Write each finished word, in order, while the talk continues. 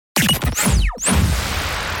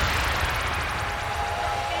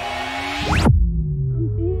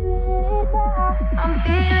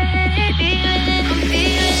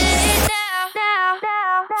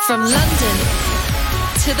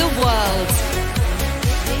to the world.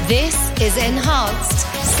 This is Enhanced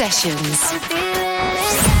Sessions.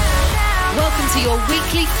 Welcome to your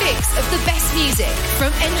weekly fix of the best music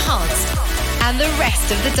from Enhanced and the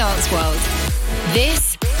rest of the dance world.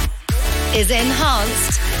 This is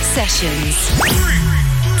Enhanced Sessions. 3,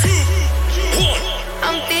 2, 1.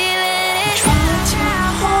 I'm feeling it. Trying to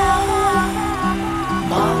hold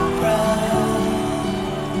my breath.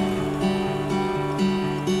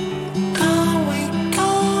 Can we go?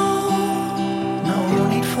 No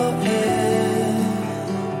need for it.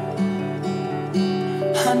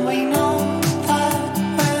 And we know that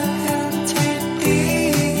we're in too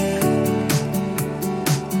deep.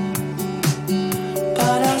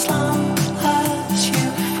 But as long as you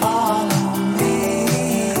follow me,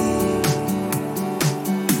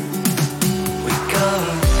 we go.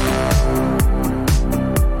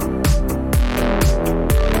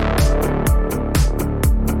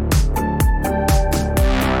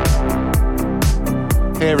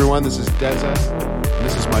 Hey everyone, this is Deza, and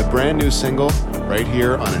this is my brand new single right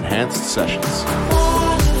here on Enhanced Sessions.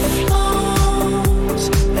 Water flows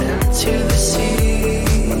into the sea.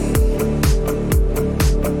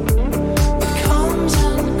 It comes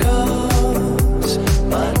and goes,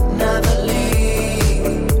 but never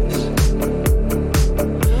leaves.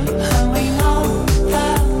 And we know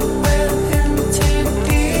that we're in too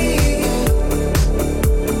deep.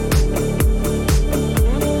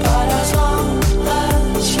 But as long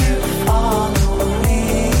as you follow me,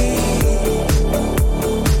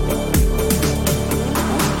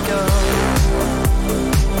 go.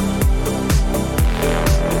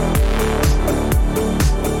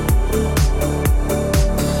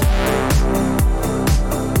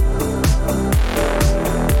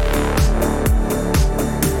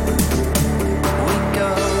 We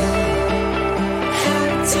go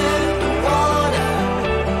into the water,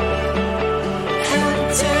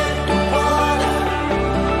 into the water,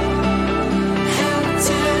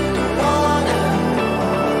 into the water,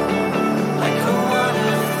 like a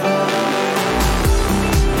waterfall.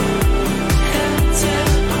 Into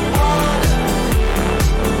the water,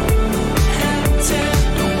 into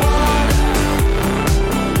the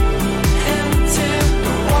water, into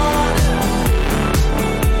the water,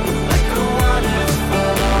 like a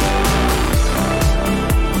waterfall.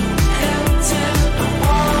 Into the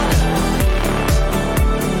water,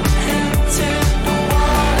 into the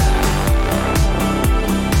water,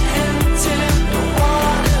 into the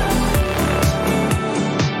water.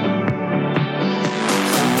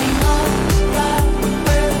 And we know that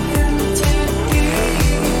we're in too deep.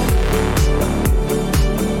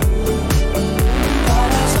 But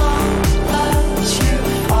as long as you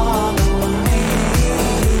follow me,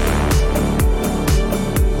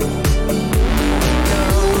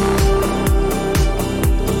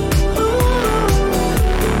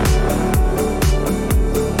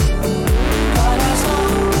 but as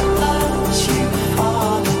long as you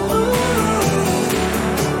follow me,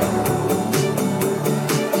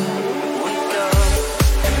 we go.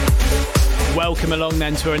 Welcome along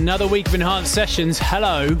then to another week of Enhanced Sessions.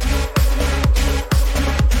 Hello.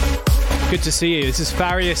 Good to see you. This is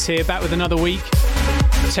Farius here, back with another week,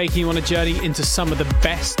 taking you on a journey into some of the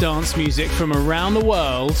best dance music from around the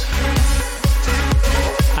world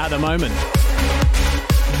at the moment.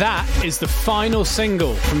 That is the final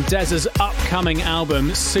single from Deza's upcoming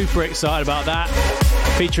album. Super excited about that.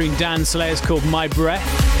 Featuring Dan Slay. It's called My Breath.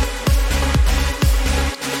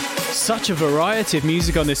 Such a variety of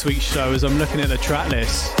music on this week's show as I'm looking at the track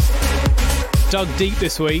list. Dug deep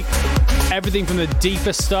this week. Everything from the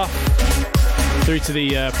deeper stuff through to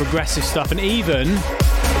the progressive stuff, and even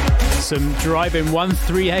some Drive-In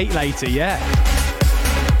 138 later, yeah.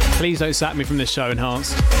 Please don't sack me from this show,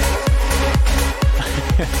 Enhanced.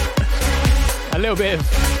 A little bit of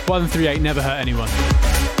 138 never hurt anyone.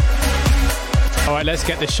 Alright, let's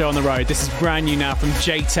get this show on the road. This is brand new now from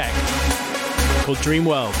J-Tech, called Dream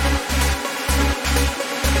World.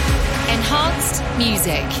 Enhanced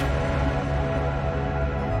Music.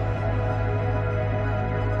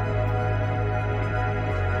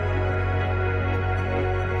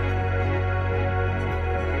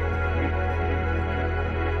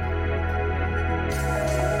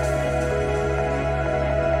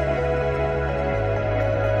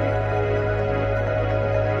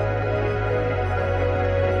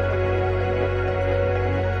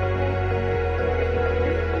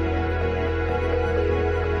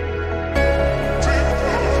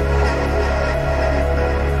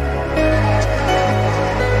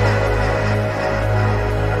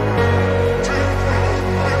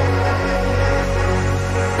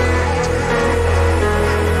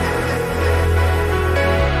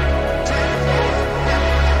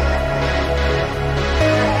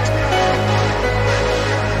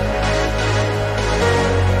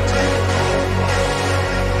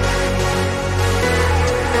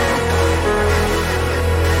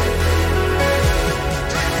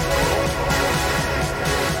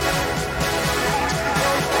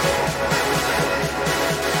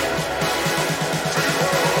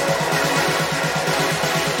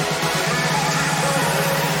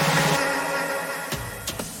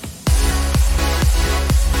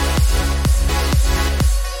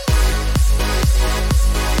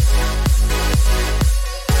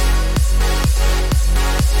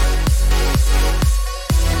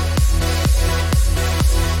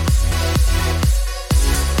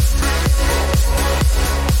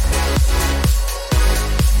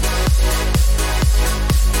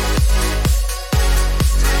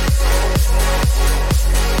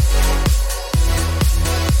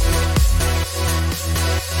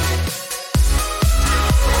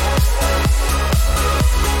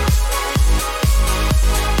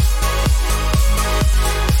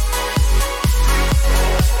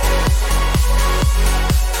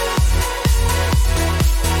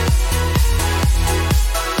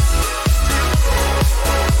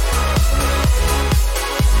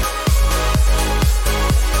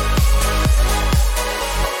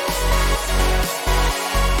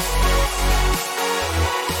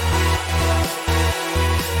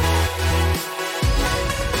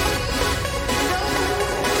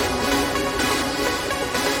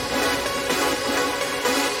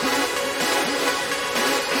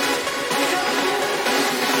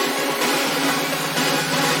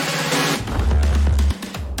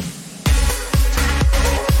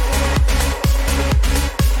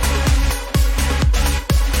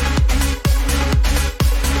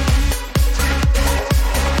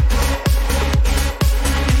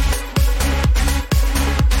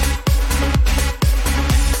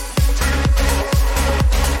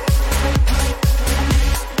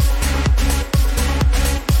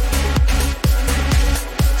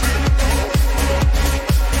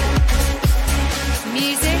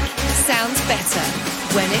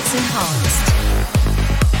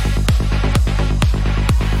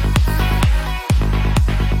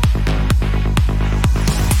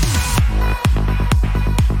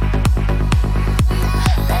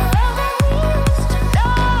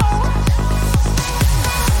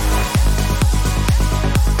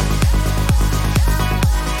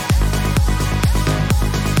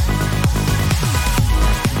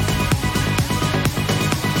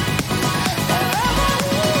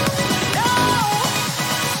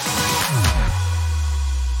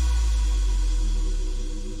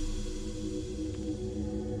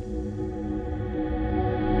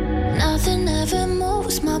 never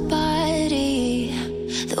moves my body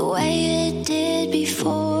the way it did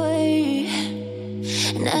before.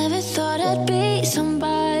 Never thought I'd be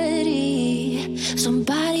somebody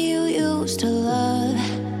you used to love.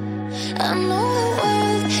 I know the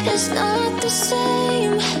world is not the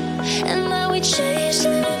same, and now we changed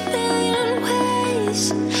in a million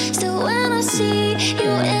ways. Still when I see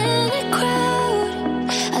you in a crowd,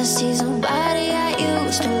 I see somebody I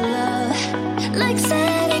used to love. Like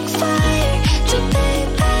setting fire to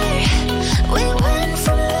paper, we went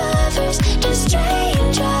from lovers to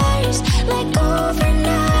strangers. Like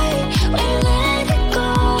overnight, we let it go.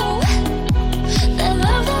 That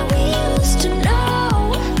love that we used to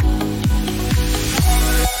know.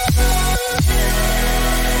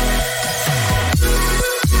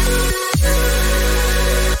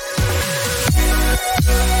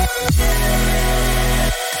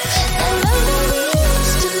 That love that we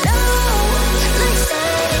used to know. Like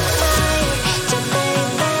setting fire to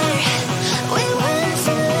paper, we went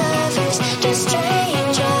from lovers to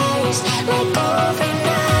strangers. Like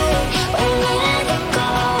overnight, we let it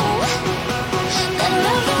go. That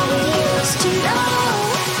love that we used to know.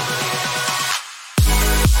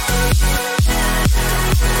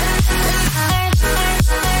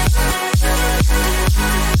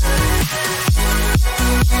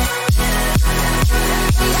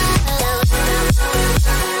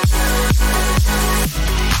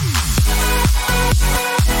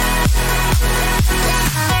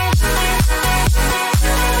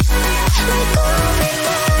 Like overnight,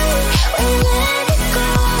 we let it go.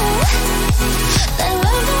 That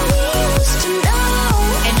love that we used to know.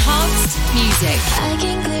 Enhanced music. I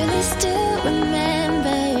can clearly still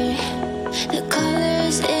remember the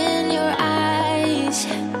colors in your eyes.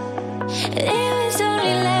 It was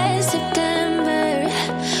only last September,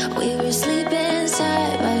 we were sleeping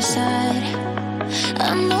side by side. I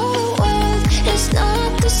know the world is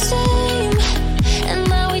not the same, and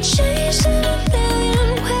now we changed in a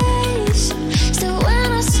million ways. Still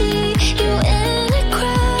when I see you in a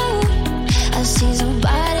crowd, I see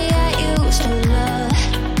somebody I used to love.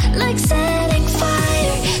 Like setting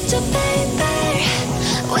fire to paper,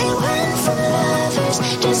 we went from lovers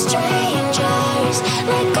to strangers.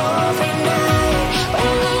 Like overnight, we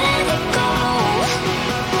let it go.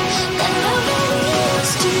 That love that we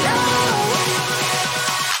used to know. That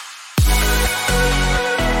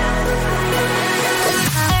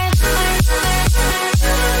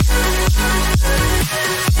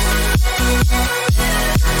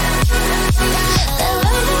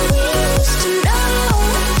love that we used to know.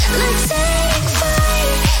 Like setting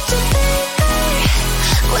fire to paper,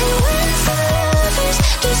 we went from lovers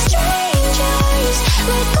to strangers.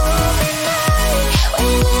 Like overnight, we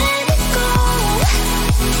let it go.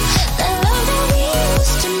 That love that we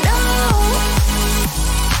used to know.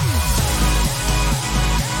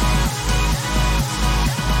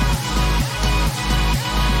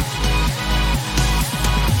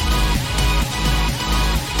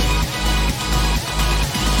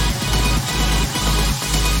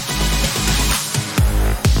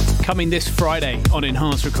 Coming this Friday on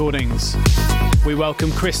Enhanced Recordings, we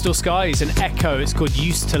welcome Crystal Skies and Echo. It's called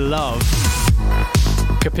Used to Love.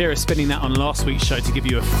 Kapira spinning that on last week's show to give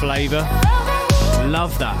you a flavour.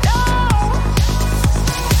 Love that.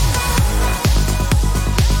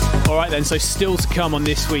 Alright then, so still to come on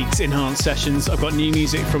this week's Enhanced Sessions, I've got new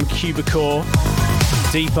music from Cubicore,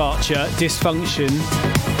 Deep Archer, Dysfunction,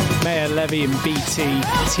 Maya Levy and BT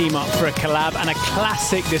team up for a collab, and a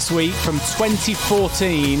classic this week from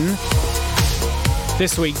 2014.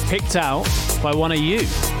 This week picked out by one of you.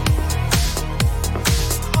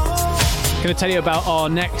 Going to tell you about our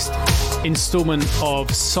next instalment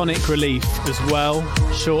of Sonic Relief as well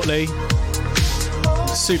shortly.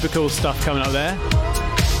 Super cool stuff coming up there.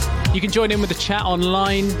 You can join in with the chat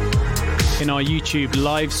online in our YouTube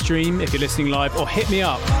live stream if you're listening live, or hit me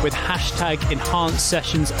up with hashtag Enhanced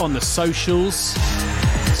Sessions on the socials.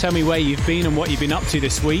 Tell me where you've been and what you've been up to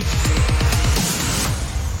this week.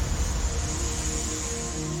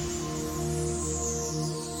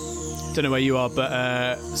 Don't know where you are,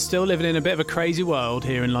 but still living in a bit of a crazy world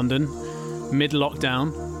here in London.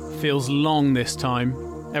 Mid-lockdown. Feels long this time.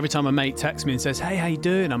 Every time a mate texts me and says, "Hey, how you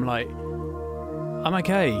doing?" I'm like, I'm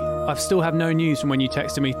okay. I still have no news from when you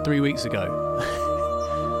texted me 3 weeks ago.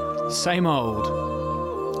 Same old.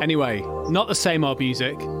 Anyway, not the same old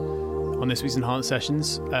music on this week's Enhanced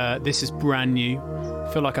Sessions. This is brand new. I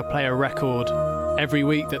feel like I play a record every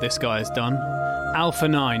week that this guy has done. Alpha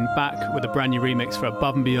 9 back with a brand new remix for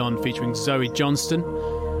Above and Beyond featuring Zoe Johnston.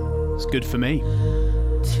 It's good for me.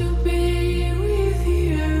 To be with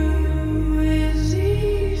you is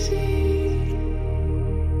easy.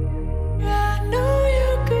 I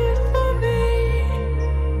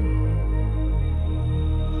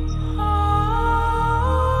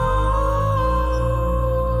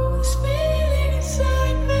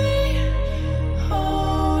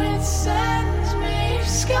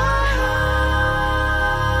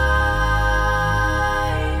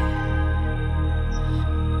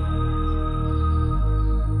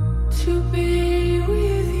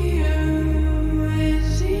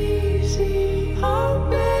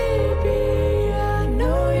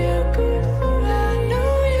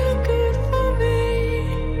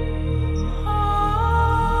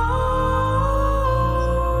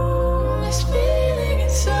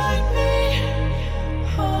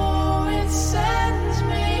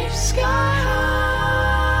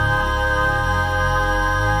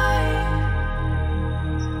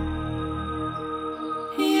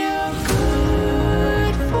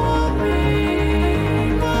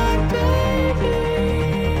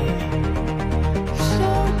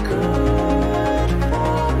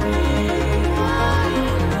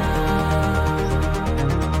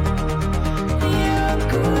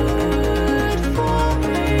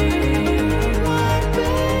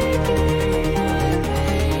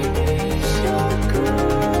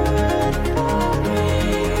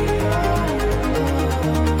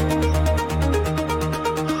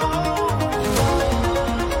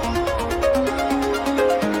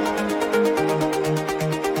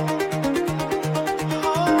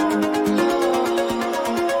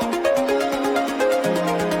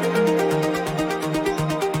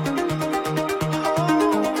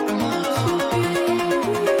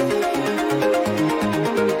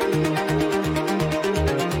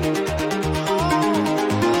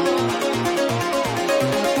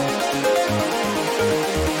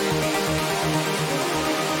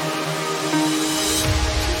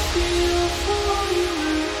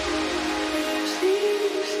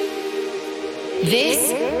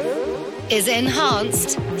This is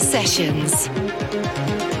Enhanced Sessions.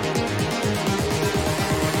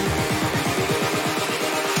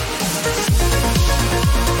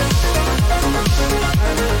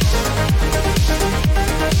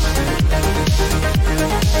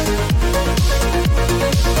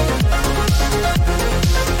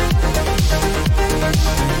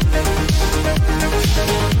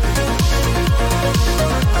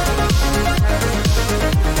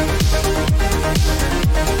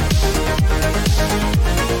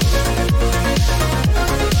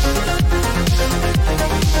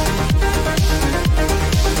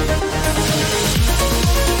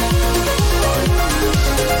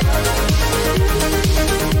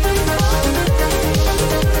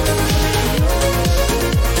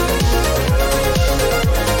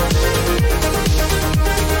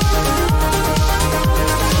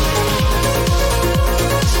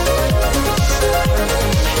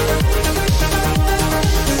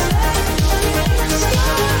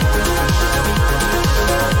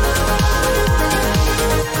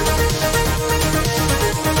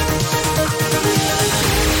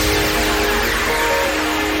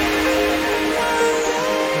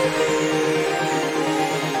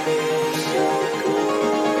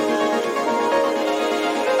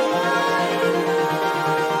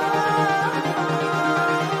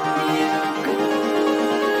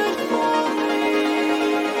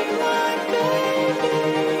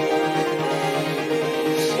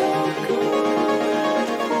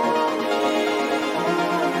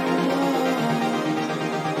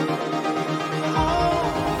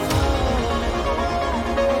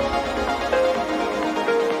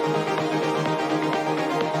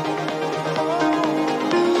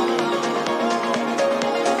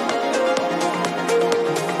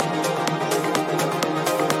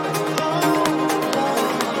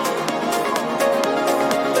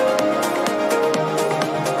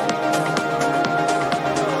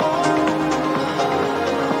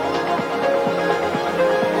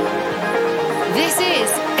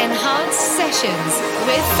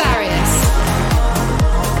 With Farius.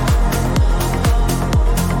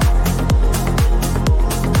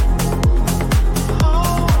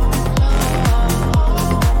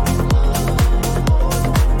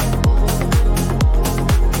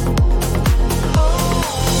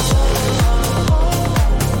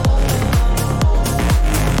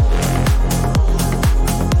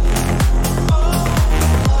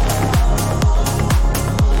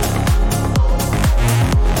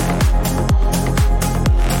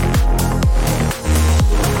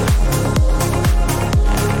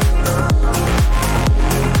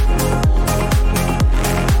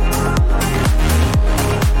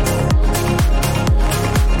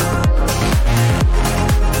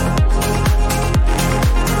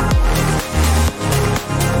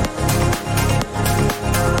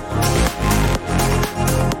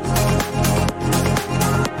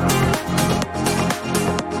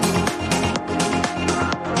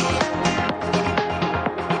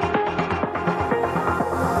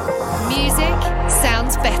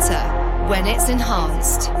 When it's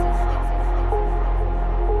enhanced.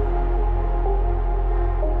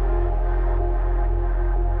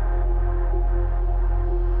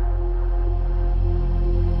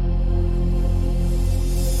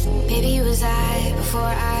 before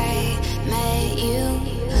I met you.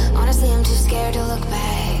 Honestly, I'm too scared to look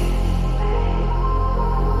back.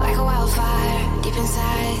 Like a wildfire, deep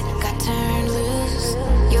inside, got turned loose.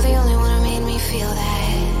 You're the only one who made me feel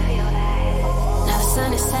that. Now the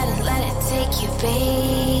sun is setting, let it take you,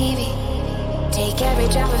 baby. Take every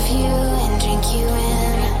drop of you and drink you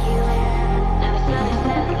in. Now the sun is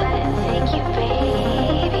setting, let it take you,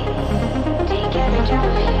 baby. Take every drop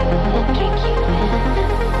of you and drink you in.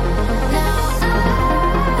 Now I know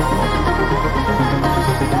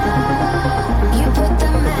you put the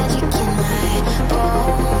magic in my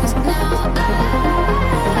bones. Now I know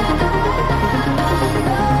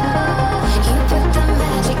you put the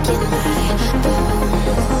magic in my bones.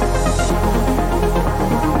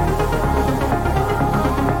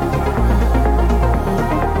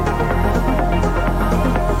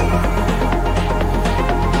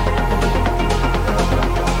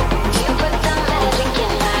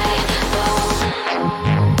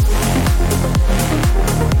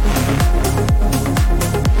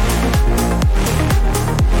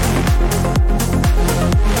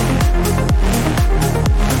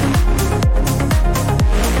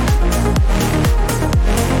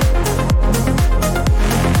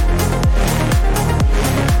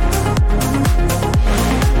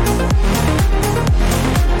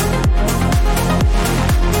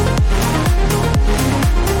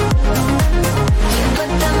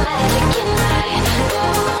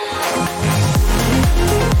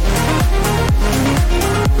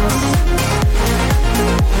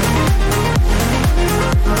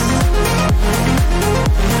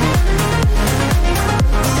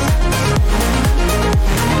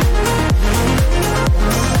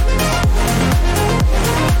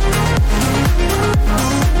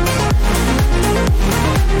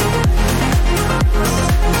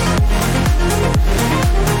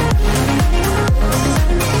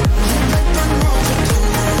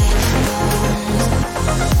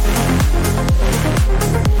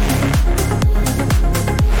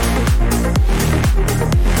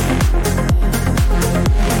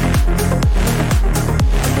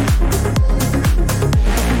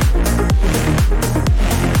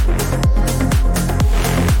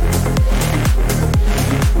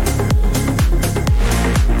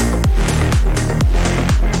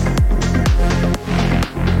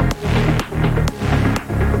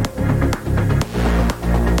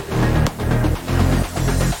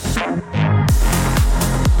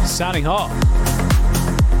 Sounding hot.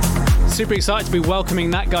 Super excited to be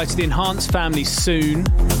welcoming that guy to the Enhanced family soon.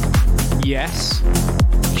 Yes.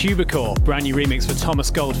 Cubicore, brand new remix for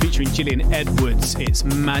Thomas Gold featuring Gillian Edwards. It's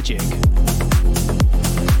magic.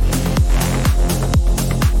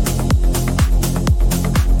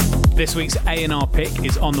 This week's A&R pick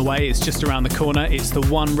is on the way. It's just around the corner. It's the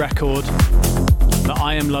one record that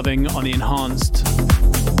I am loving on the Enhanced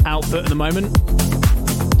output at the moment.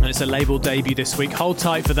 And it's a label debut this week. Hold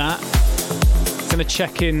tight for that. Going to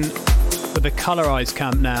check in with the Colorize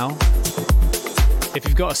camp now. If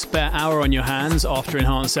you've got a spare hour on your hands after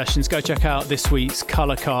Enhanced sessions, go check out this week's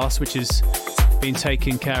Color Cast, which has been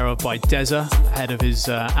taken care of by Deza ahead of his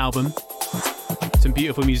album. Some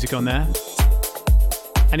beautiful music on there.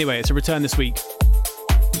 Anyway, it's a return this week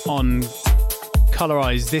on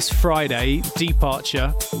Colorize this Friday.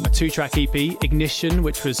 Departure, a 2-track EP, Ignition,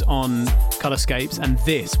 which was on Colorscapes, and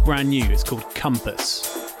this, brand new, it's called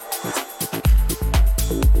Compass.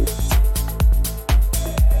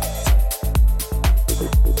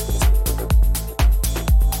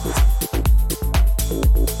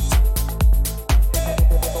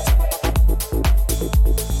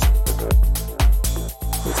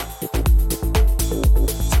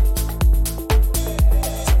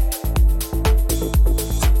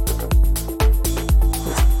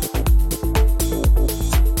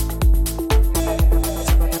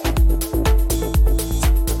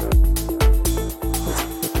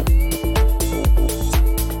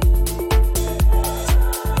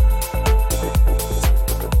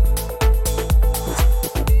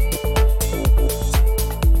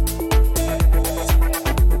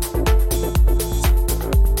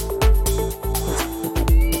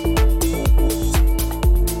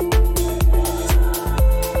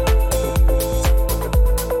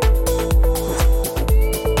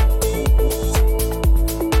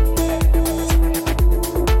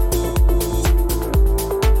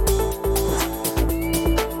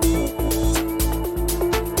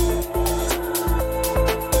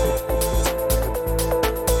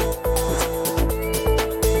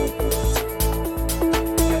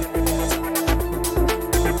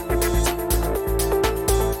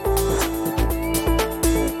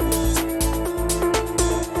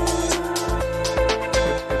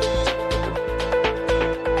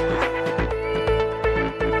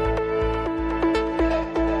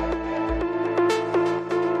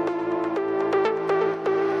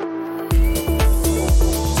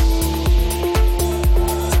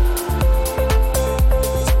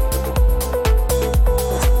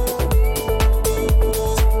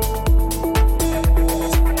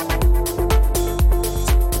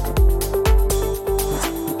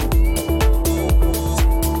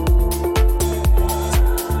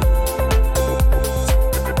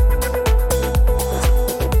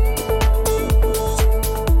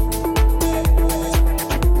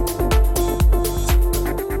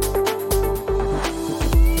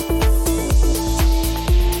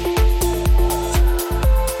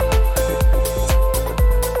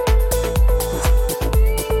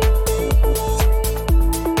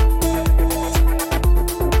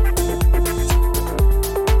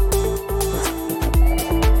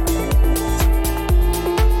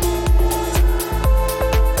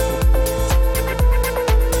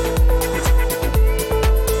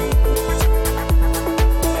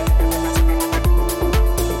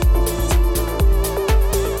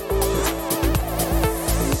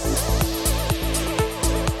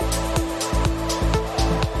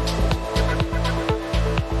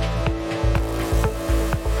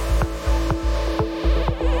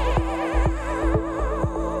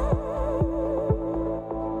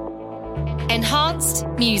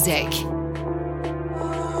 music.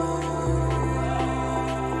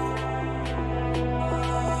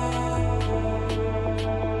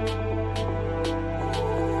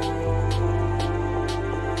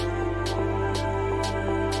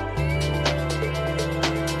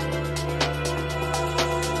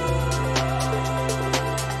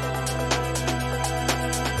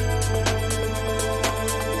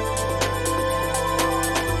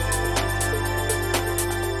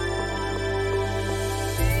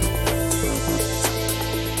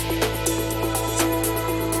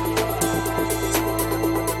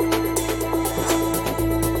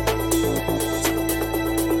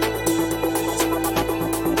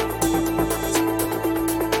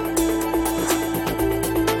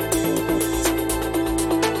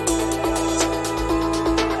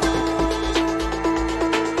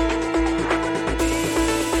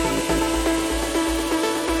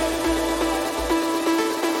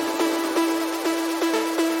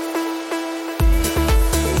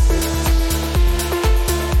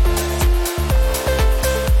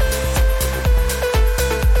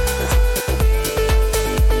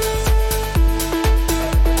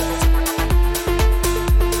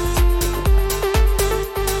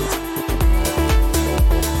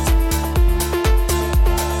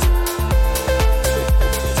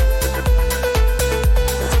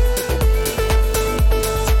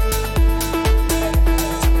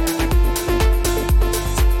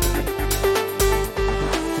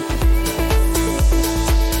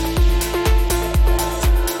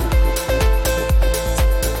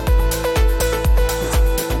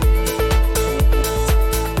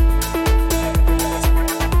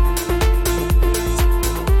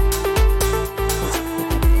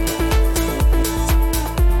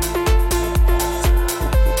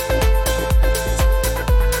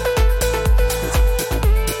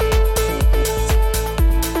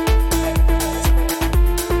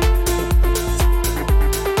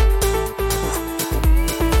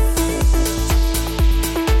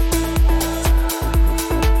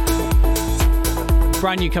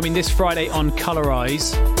 Brand new coming this Friday on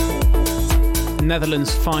Colorize.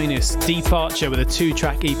 Netherlands' finest, Departure, with a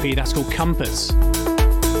 2-track EP that's called Compass.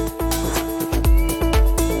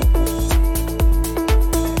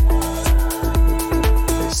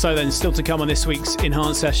 So then, still to come on this week's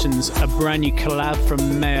Enhanced Sessions, a brand new collab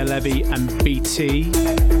from Mayor Levy and BT.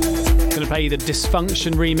 Going to play you the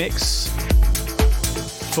Dysfunction remix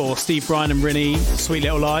for Steve Bryan and Rinny, Sweet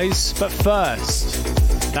Little Lies. But first,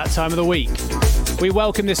 that time of the week. We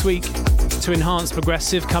welcome this week to Enhanced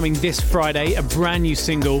Progressive, coming this Friday, a brand new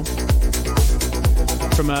single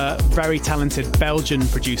from a very talented Belgian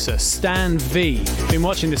producer, Stan V. Been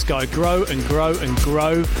watching this guy grow and grow and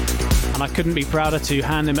grow, and I couldn't be prouder to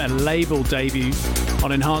hand him a label debut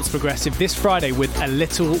on Enhanced Progressive this Friday with A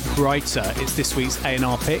Little Brighter. It's this week's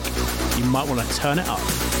A&R pick. You might want to turn it up.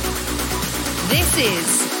 This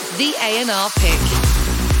is the A&R pick.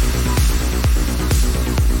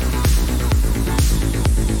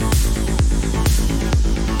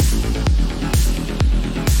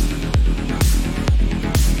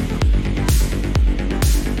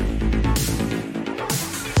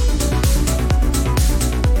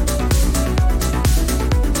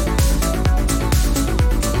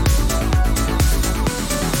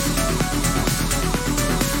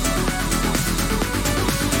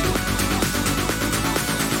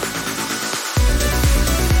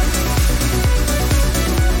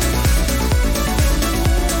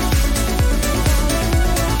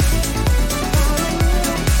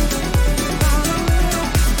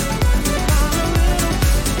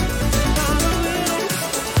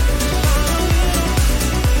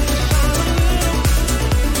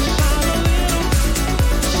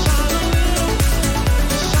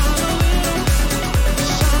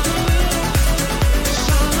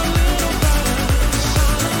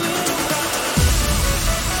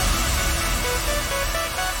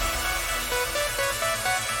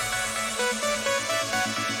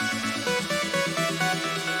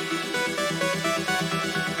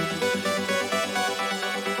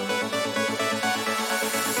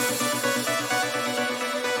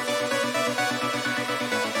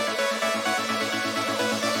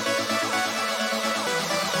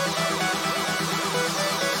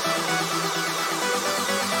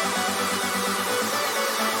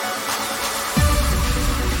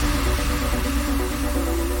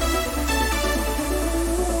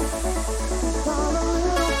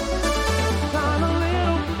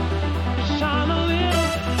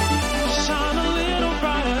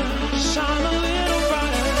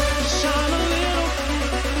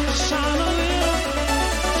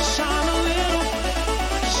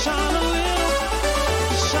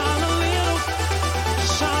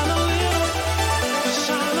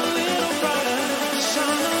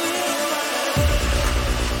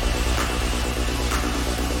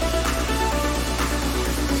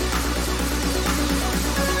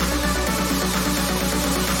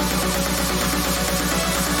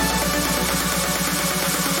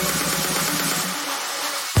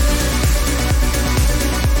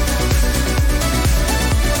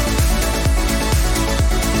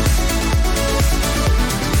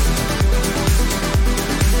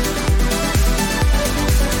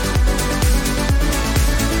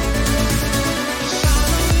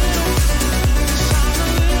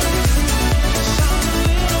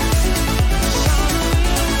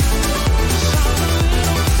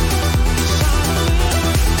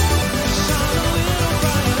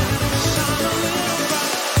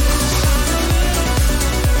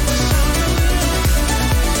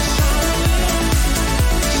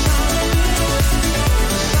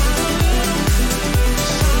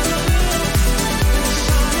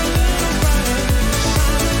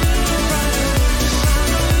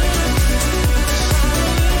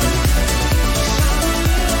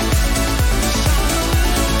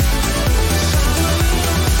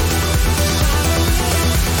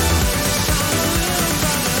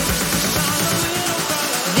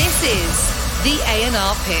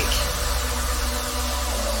 epic.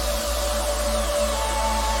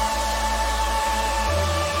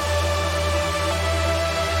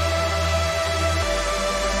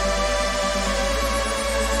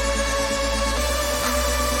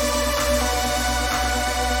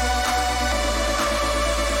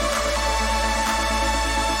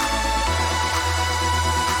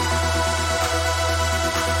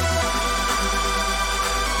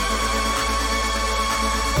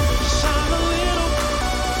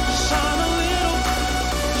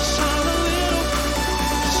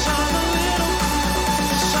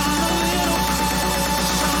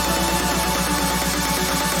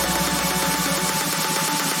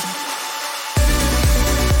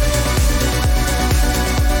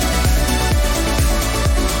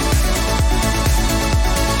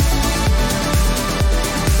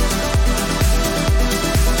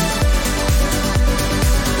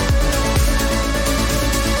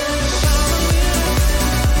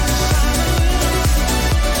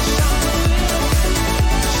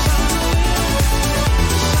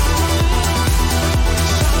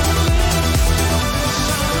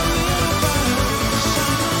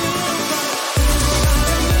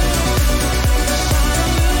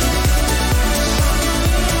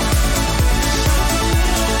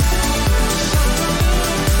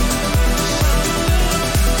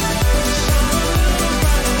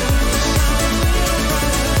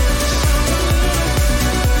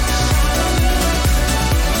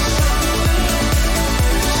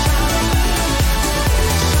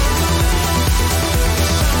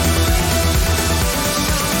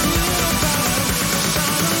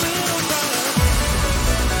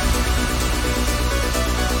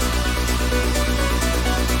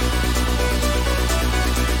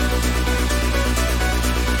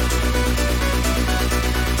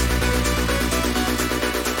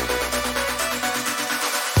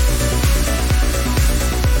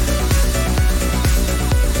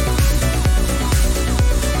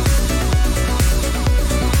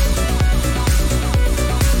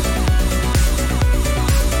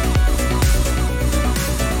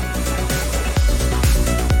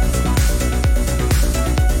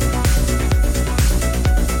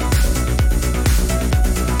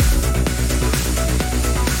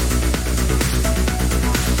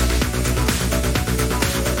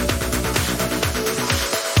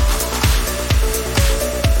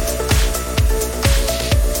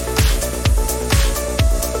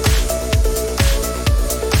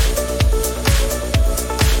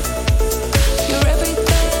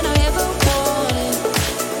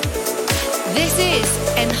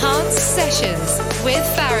 Sessions with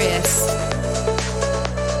Farius.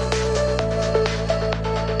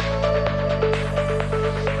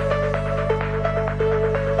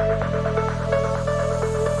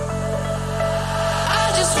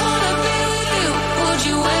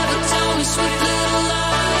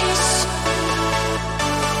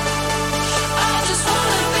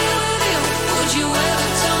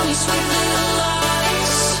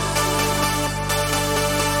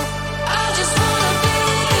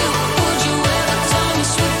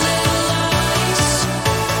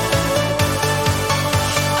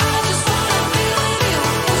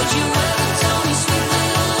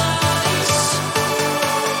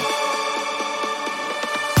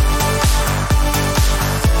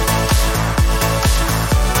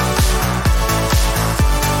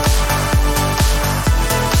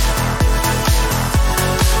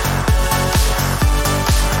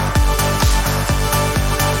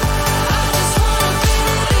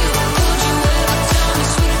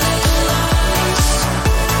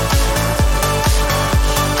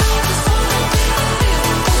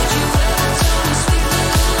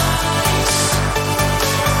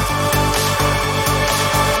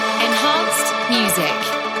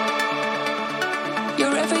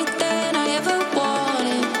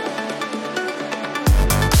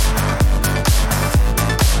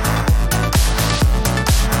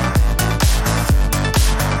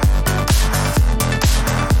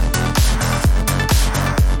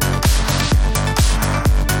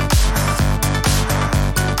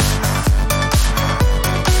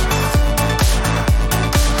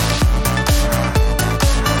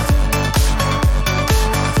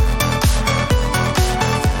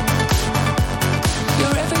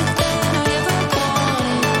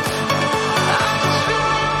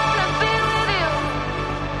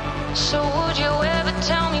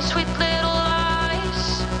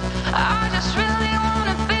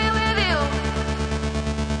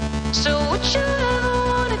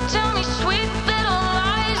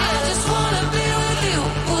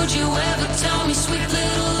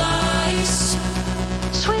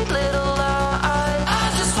 Sweet little lies.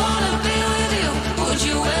 I just wanna be with you. Would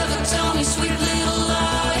you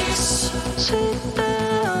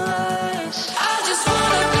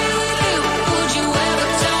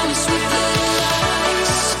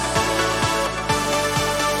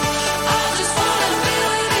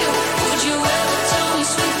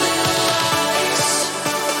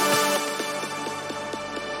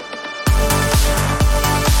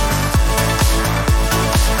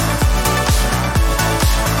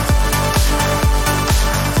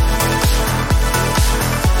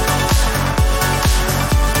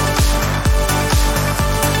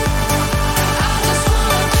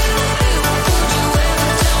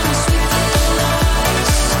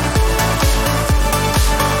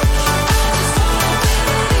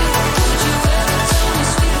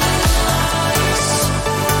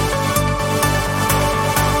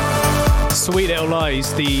Little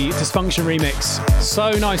Lies, the Dysfunction remix. So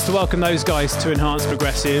nice to welcome those guys to Enhanced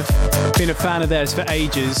Progressive. Been a fan of theirs for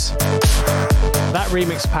ages. That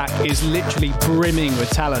remix pack is literally brimming with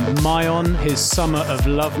talent. Mayon, his Summer of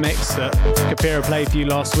Love mix that Kapira played for you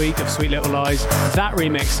last week of Sweet Little Lies. That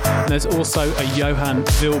remix, and there's also a Johan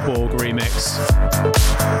Vilborg remix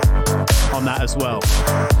on that as well.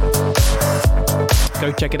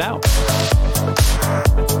 Go check it out.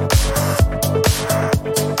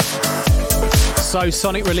 So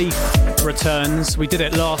Sonic Relief returns. We did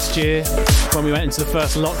it last year when we went into the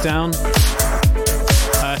first lockdown.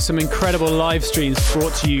 Some incredible live streams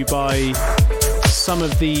brought to you by some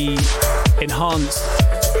of the Enhanced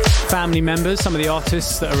family members, some of the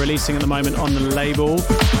artists that are releasing at the moment on the label.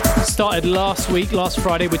 Started last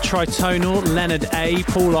Friday with Tritonal, Leonard A,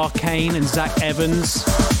 Paul Arcane and Zach Evans.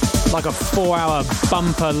 Like a 4-hour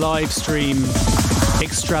bumper live stream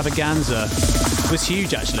extravaganza. It was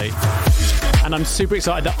huge actually. And I'm super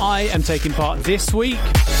excited that I am taking part this week,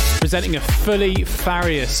 presenting a fully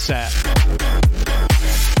Farius set,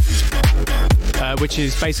 which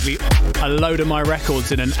is basically a load of my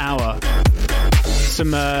records in an hour.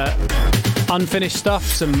 Some unfinished stuff,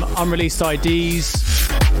 some unreleased IDs,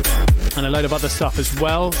 and a load of other stuff as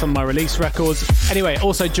well, some of my release records. Anyway,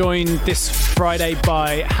 also joined this Friday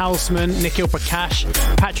by Houseman, Nikhil Prakash,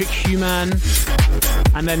 Patrick Human,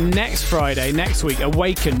 and then next Friday, next week,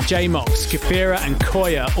 Awaken, J-Mox, Kapira and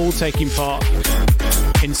Koya all taking part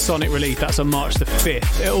in Sonic Relief. That's on March the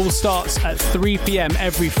 5th. It all starts at 3 p.m.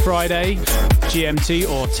 every Friday, GMT,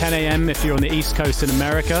 or 10 a.m. if you're on the East Coast in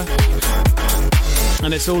America.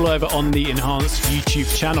 And it's all over on the Enhanced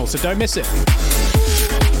YouTube channel, so don't miss it.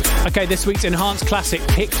 Okay, this week's Enhanced Classic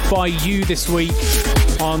picked by you this week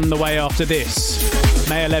on the way after this.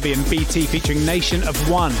 Maya Levy and BT featuring Nation of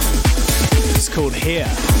One. It's called Here.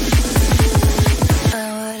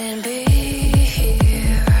 I wouldn't be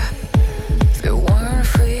here if it weren't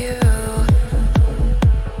for you.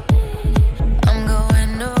 I'm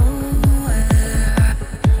going nowhere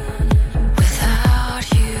without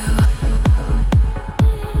you.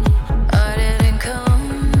 I didn't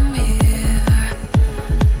come here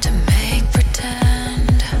to make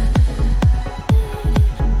pretend.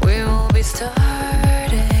 We will be starting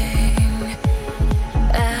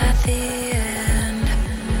at the end.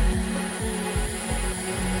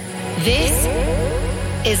 This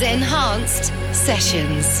is Enhanced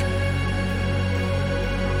Sessions.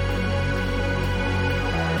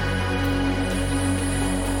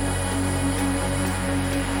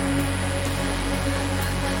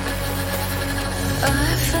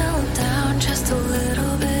 I fell down just a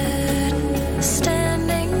little bit,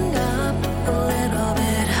 standing up a little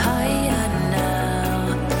bit higher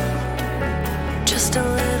now, just a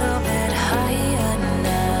little bit higher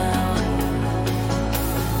now.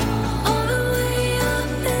 All the way up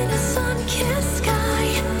in a sun-kissed sky,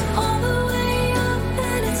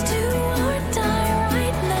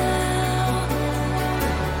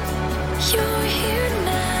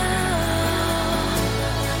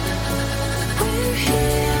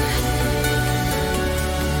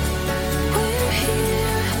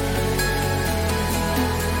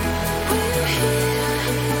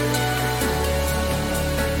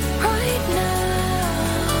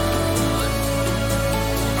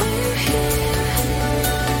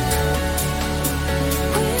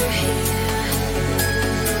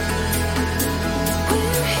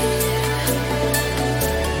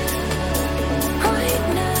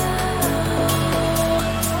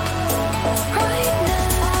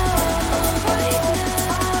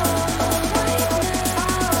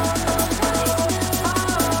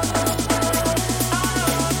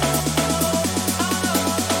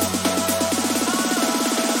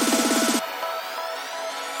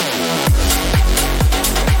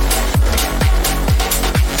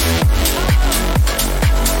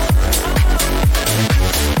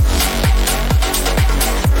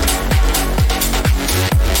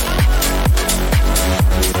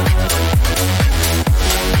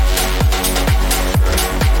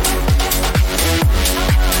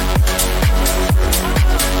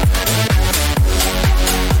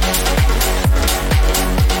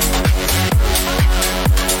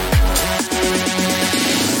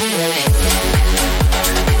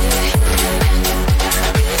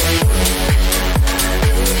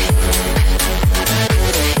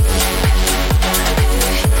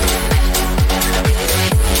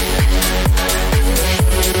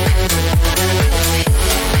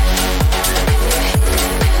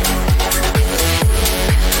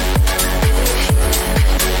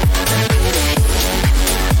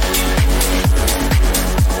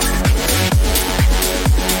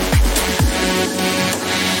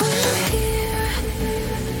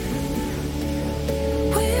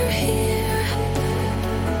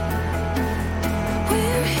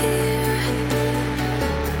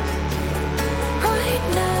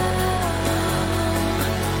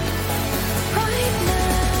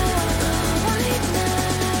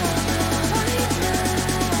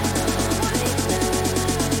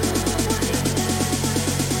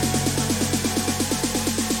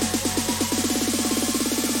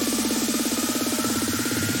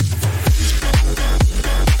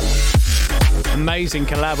 Amazing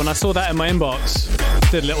collab. When I saw that in my inbox,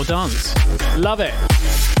 did a little dance. Love it.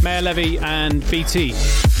 Mayor Levy and BT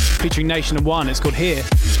featuring Nation of One. It's called Here.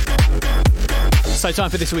 So time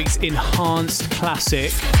for this week's Enhanced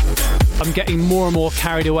Classic. I'm getting more and more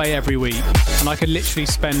carried away every week, and I could literally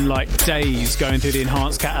spend like days going through the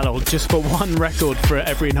Enhanced catalogue just for one record for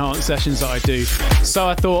every Enhanced sessions that I do. So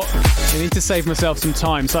I thought I need to save myself some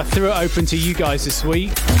time, so I threw it open to you guys this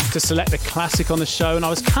week to select the classic on the show, and I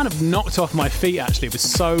was kind of knocked off my feet actually with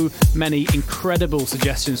so many incredible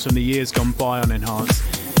suggestions from the years gone by on Enhanced.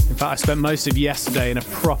 In fact, I spent most of yesterday in a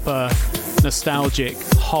proper nostalgic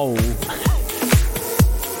hole.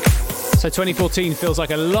 So 2014 feels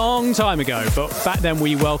like a long time ago, but back then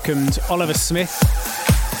we welcomed Oliver Smith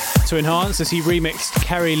to Enhance as he remixed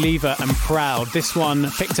Kerry Lever and Proud. This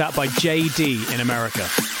one picked out by JD in America.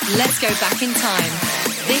 Let's go back in time.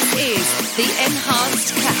 This is the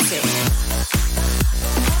Enhanced Classic.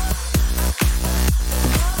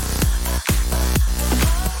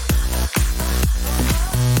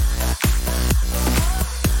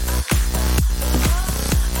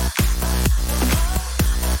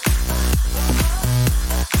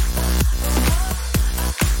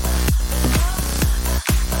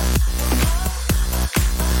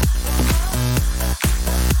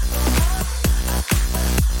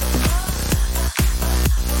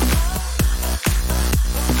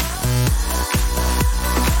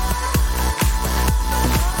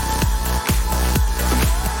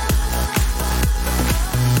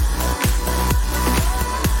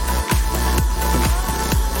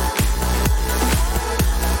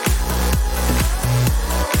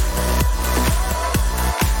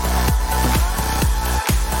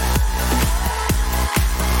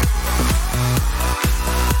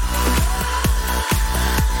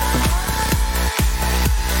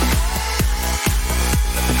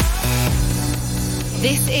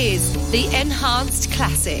 This is the Enhanced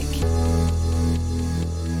Classic.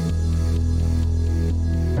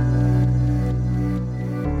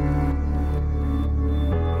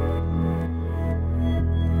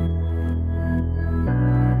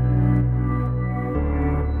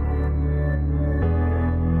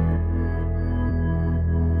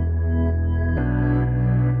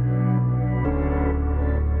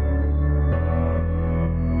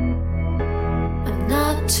 I'm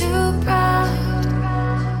not too proud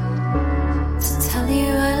to tell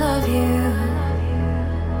you I love you.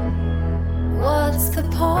 What's the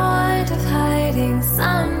point of hiding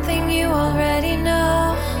something you already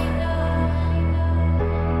know?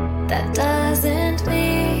 That doesn't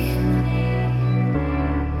mean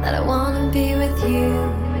that I wanna be with you.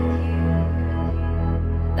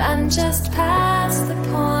 I'm just past the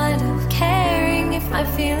point of caring if my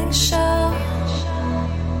feelings show.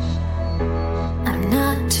 I'm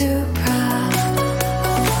not too proud.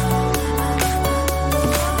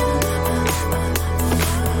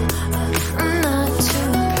 I'm not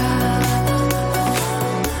too proud.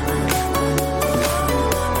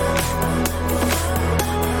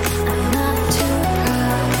 I'm not too proud. I'm not too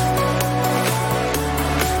proud.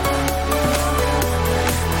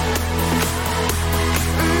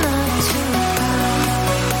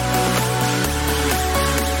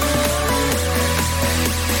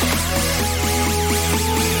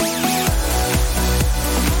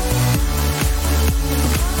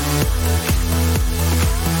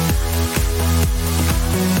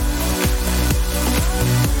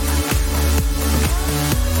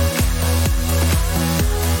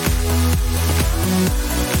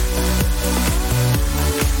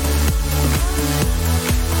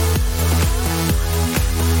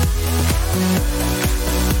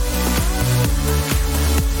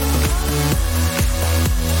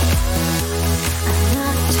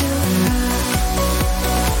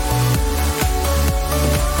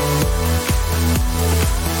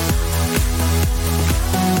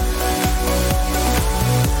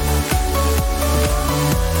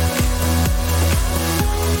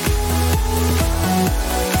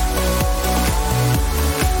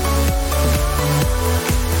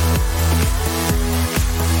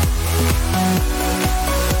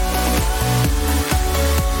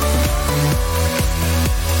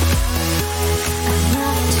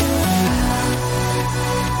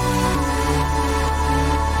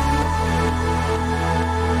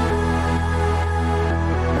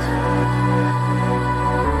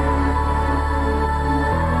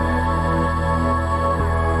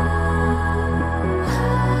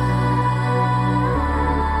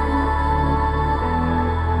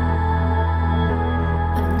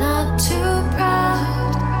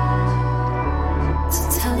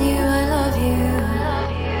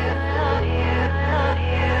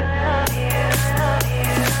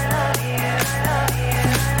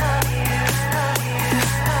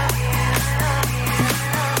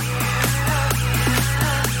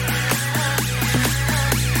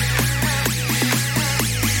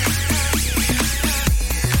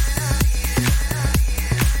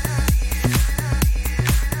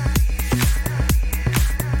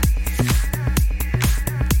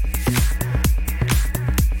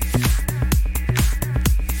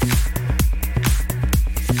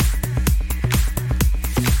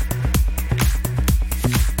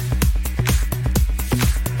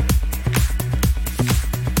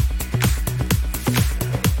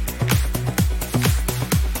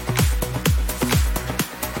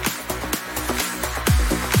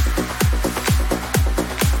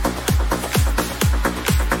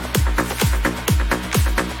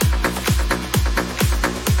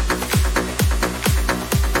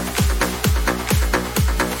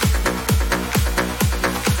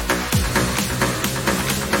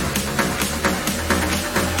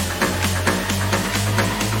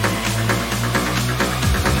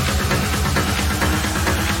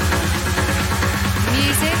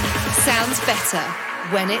 sounds better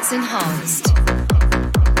when it's enhanced.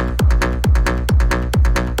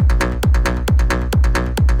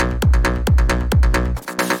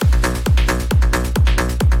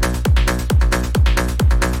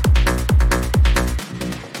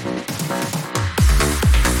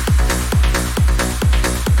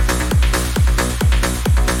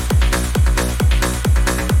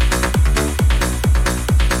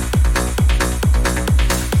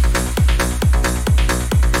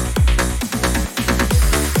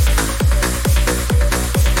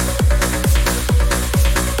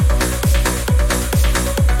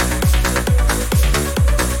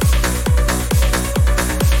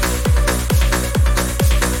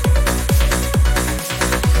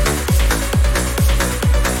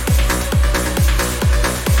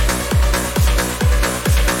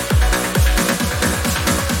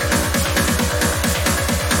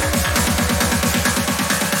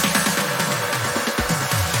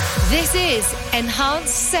 This is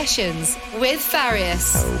Enhanced Sessions with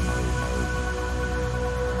Farius.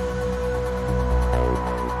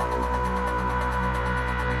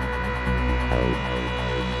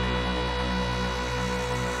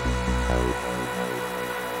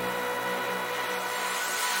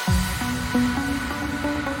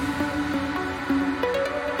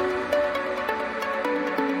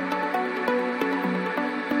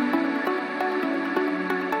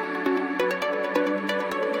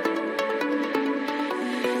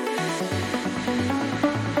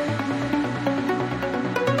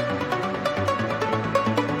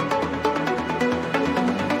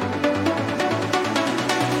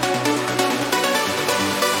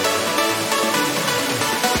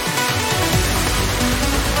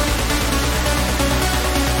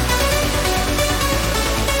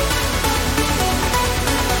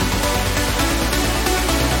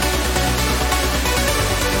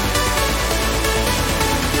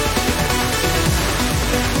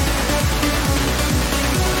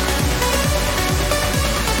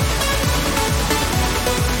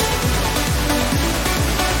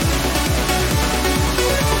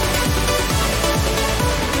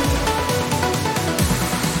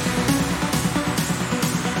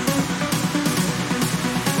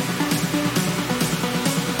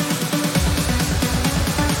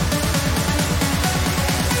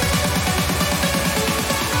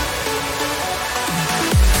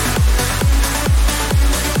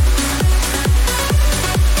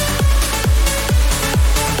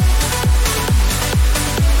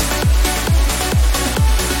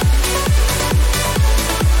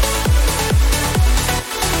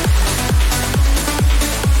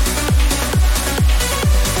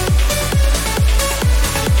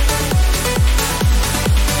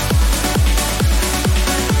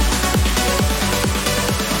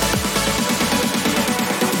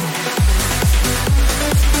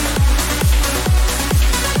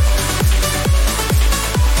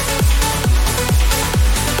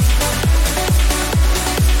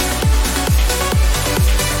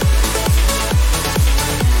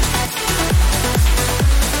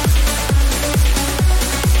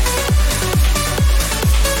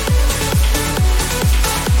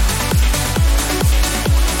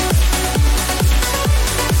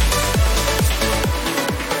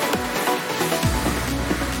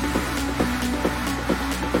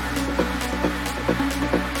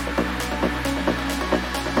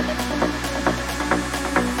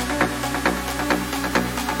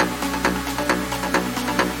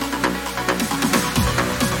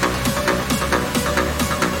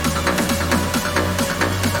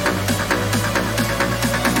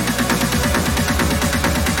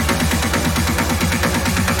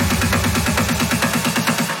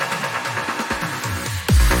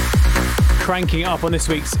 Cranking up on this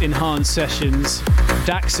week's Enhanced Sessions,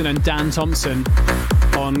 Daxon and Dan Thompson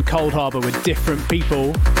on Cold Harbour with Different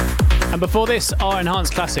People. And before this, our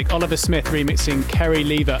Enhanced classic, Oliver Smith remixing Kerry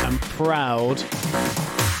Lever and Proud.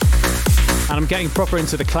 And I'm getting proper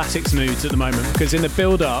into the classics moods at the moment, because in the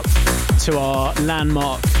build-up to our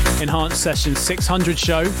landmark Enhanced Sessions 600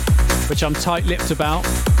 show, which I'm tight-lipped about,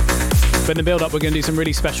 but in the build-up we're going to do some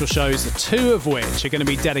really special shows, 2 of which are going to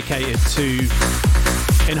be dedicated to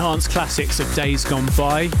Enhanced classics of days gone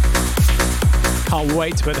by. Can't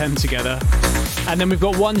wait to put them together. And then we've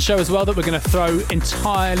got one show as well that we're going to throw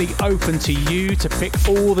entirely open to you to pick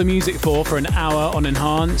all the music for an hour on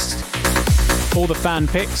Enhanced. All the fan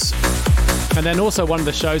picks. And then also one of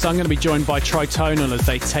the shows, I'm going to be joined by Tritonal as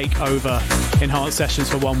they take over Enhanced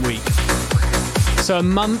Sessions for 1 week. So a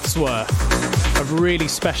month's worth of really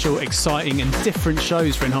special, exciting and different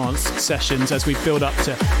shows for Enhanced Sessions as we build up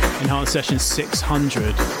to Enhanced Sessions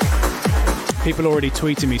 600. People already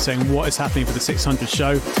tweeting me saying what is happening for the 600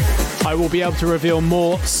 show. I will be able to reveal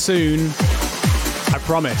more soon. I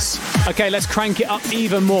promise. Okay, let's crank it up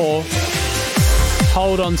even more.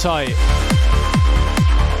 Hold on tight.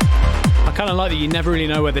 I kind of like that you never really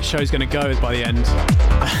know where this show's going to go by the end.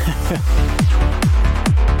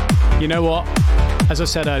 You know what? As I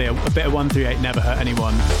said earlier, a bit of 138 never hurt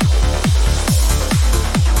anyone.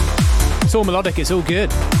 It's all melodic, it's all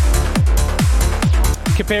good.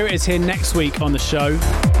 Kapira is here next week on the show,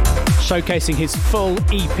 showcasing his full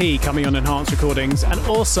EP coming on Enhanced Recordings, and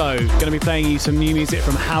also going to be playing you some new music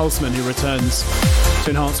from Houseman, who returns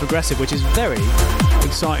to Enhanced Progressive, which is very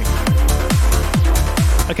exciting.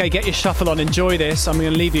 Okay, get your shuffle on, enjoy this. I'm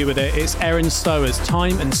going to leave you with it. It's Erin Stower's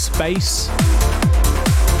Time and Space.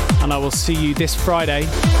 And I will see you this Friday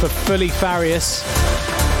for Fully Farious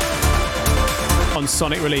on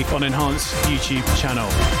Sonic Relief on Enhanced YouTube channel.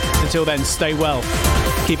 Until then, stay well.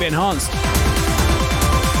 Keep it enhanced.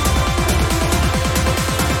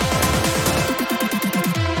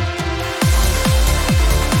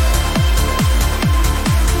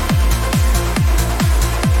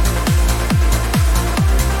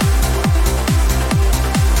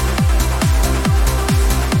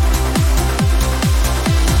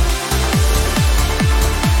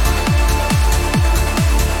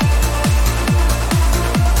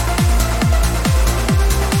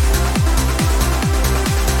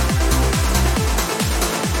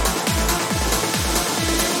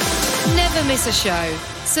 Miss a show?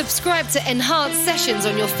 Subscribe to Enhanced Sessions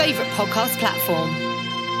on your favourite podcast platform.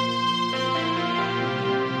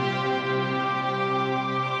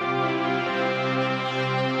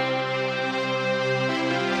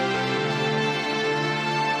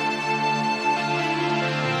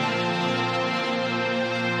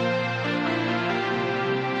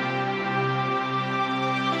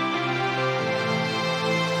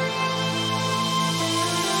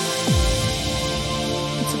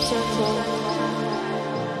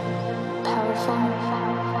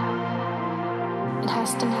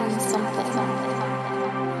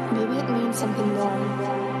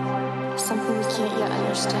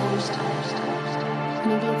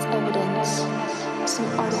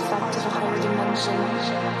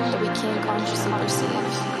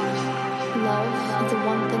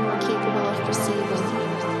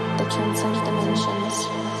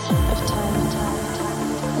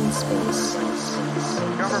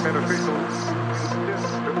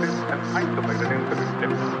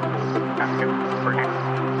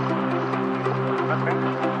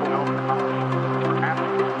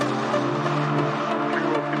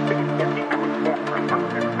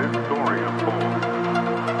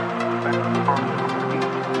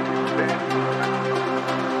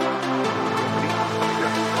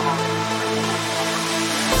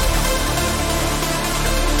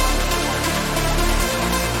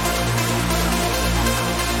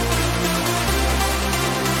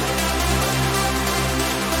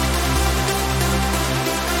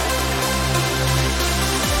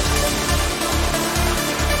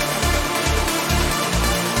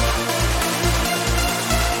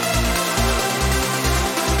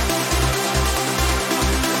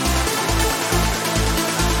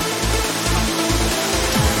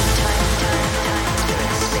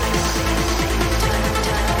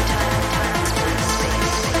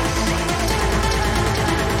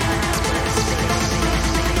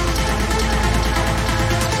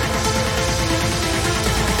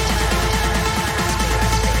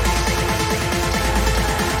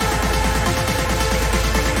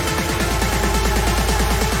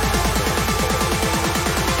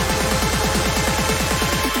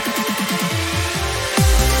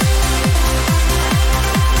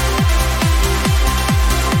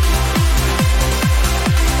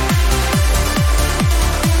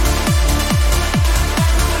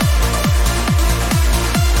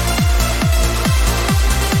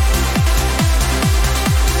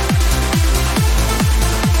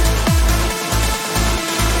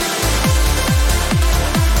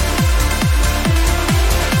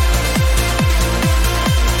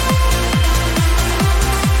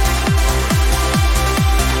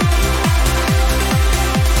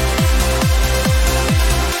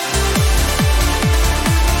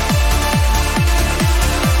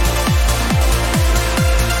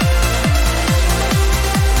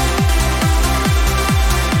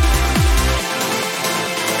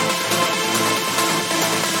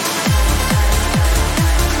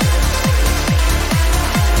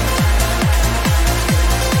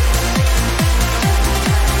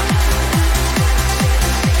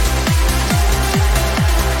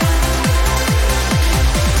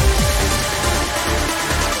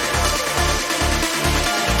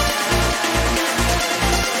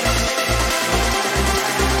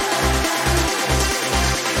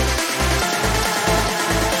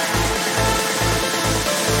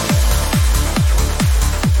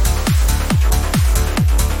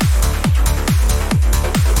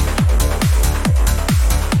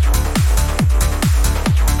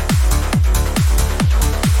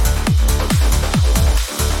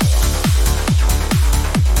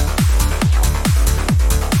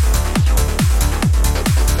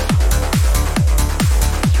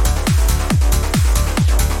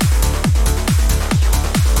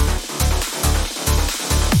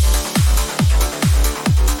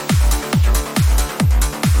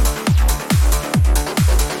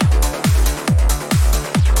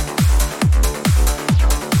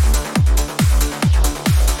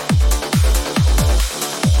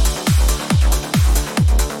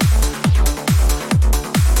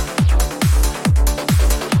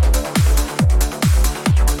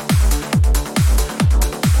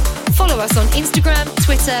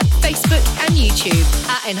 Twitter, Facebook, and YouTube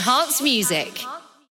at Enhanced Music.